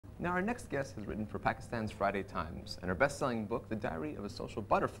Now, our next guest has written for Pakistan's Friday Times, and her best-selling book, The Diary of a Social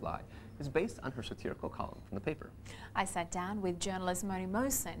Butterfly, is based on her satirical column from the paper. I sat down with journalist Moni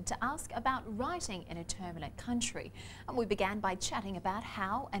Mohsin to ask about writing in a turbulent country, and we began by chatting about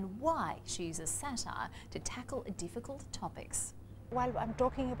how and why she uses satire to tackle difficult topics. While I'm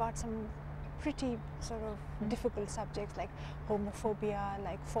talking about some pretty sort of difficult subjects like homophobia,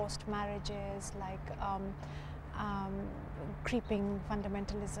 like forced marriages, like creeping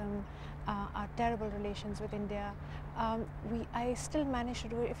fundamentalism, our terrible relations with India, I still manage to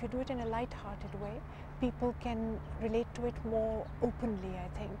do it. If you do it in a light-hearted way, people can relate to it more openly,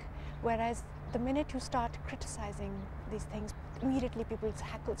 I think. Whereas the minute you start criticizing these things, immediately people's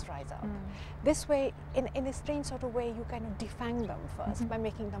hackles rise up. This way, in a strange sort of way, you kind of defang them first by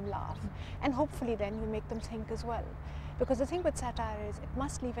making them laugh, and hopefully then you make them think as well. Because the thing with satire is it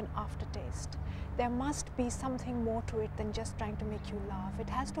must leave an aftertaste. There must be something more to it than just trying to make you laugh. It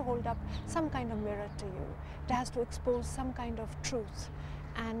has to hold up some kind of mirror to you. It has to expose some kind of truth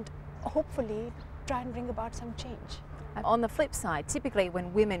and hopefully try and bring about some change. On the flip side, typically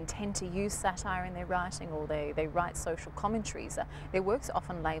when women tend to use satire in their writing or they write social commentaries, their work's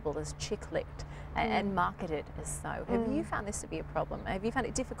often labelled as chick-lit and marketed as so. Have you found this to be a problem? Have you found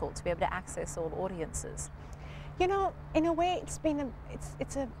it difficult to be able to access all audiences? You know, in a way, it's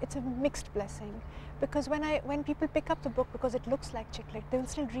a mixed blessing, because when people pick up the book because it looks like chick-lit, they will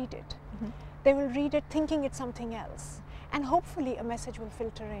still read it. They will read it thinking it's something else, and hopefully a message will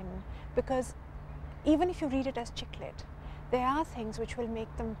filter in, because even if you read it as chick-lit, there are things which will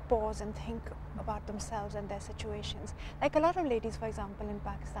make them pause and think about themselves and their situations. Like a lot of ladies, for example, in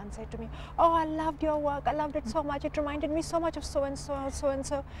Pakistan said to me, "Oh, I loved your work, I loved it so much, it reminded me so much of so-and-so,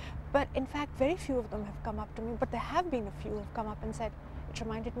 so-and-so." But in fact, very few of them have come up to me, but there have been a few who have come up and said, "It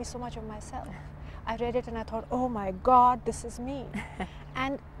reminded me so much of myself. I read it and I thought, oh my God, this is me."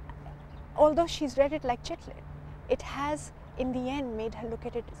 And although she's read it like chick-lit, it has, in the end, made her look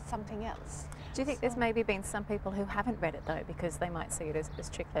at it as something else. Do you think there's maybe been some people who haven't read it though because they might see it as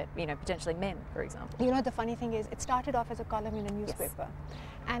chick-lit, you know, potentially men, for example? You know, the funny thing is, it started off as a column in a newspaper.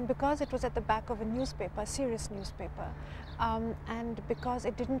 And because it was at the back of a newspaper, a serious newspaper, and because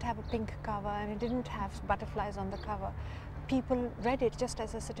it didn't have a pink cover and it didn't have butterflies on the cover, people read it just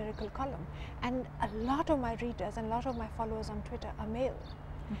as a satirical column. And a lot of my readers and a lot of my followers on Twitter are male.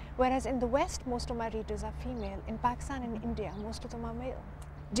 Whereas in the West, most of my readers are female. In Pakistan and India, most of them are male.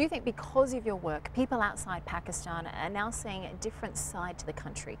 Do you think because of your work, people outside Pakistan are now seeing a different side to the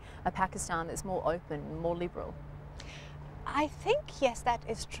country, a Pakistan that's more open, more liberal? I think, yes, that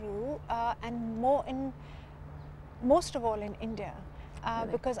is true, and most of all in India.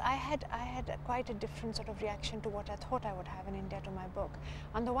 Really? Because I had quite a different sort of reaction to what I thought I would have in India to my book.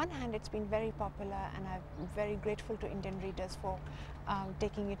 On the one hand, it's been very popular, and I'm very grateful to Indian readers for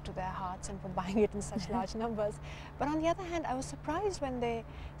taking it to their hearts and for buying it in such large numbers. But on the other hand, I was surprised when they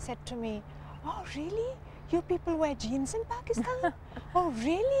said to me, "Oh, really? You people wear jeans in Pakistan? Oh,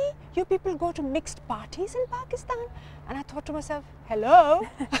 really? You people go to mixed parties in Pakistan?" And I thought to myself, hello,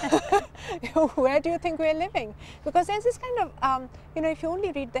 where do you think we're living? Because there's this kind of, you know, if you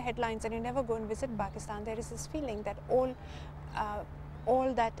only read the headlines and you never go and visit Pakistan, there is this feeling that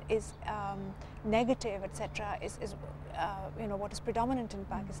all that is negative, etc., is you know, what is predominant in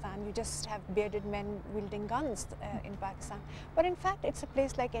Pakistan. You just have bearded men wielding guns in Pakistan. But in fact, it's a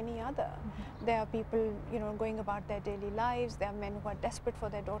place like any other. There are people, you know, going about their daily lives. There are men who are desperate for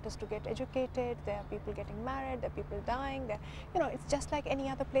their daughters to get educated. There are people getting married. There are people dying. You know, it's just like any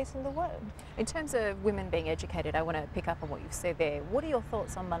other place in the world. In terms of women being educated, I want to pick up on what you've said there. What are your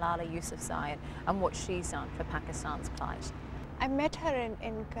thoughts on Malala Yousafzai and what she's done for Pakistan's plight? I met her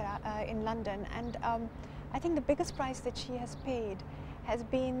in London, and I think the biggest price that she has paid has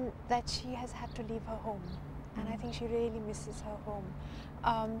been that she has had to leave her home, and I think she really misses her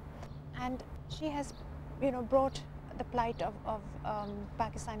home. And she has, you know, brought the plight of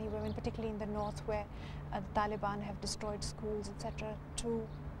Pakistani women, particularly in the north, where the Taliban have destroyed schools, etc., to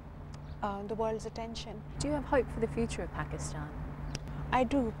the world's attention. Do you have hope for the future of Pakistan? I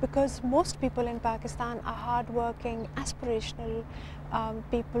do, because most people in Pakistan are hardworking, aspirational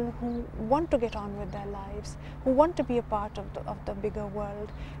people who want to get on with their lives, who want to be a part of the bigger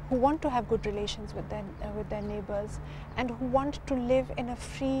world, who want to have good relations with their neighbors, and who want to live in a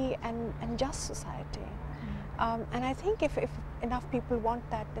free and just society. And I think if enough people want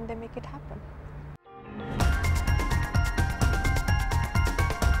that, then they make it happen.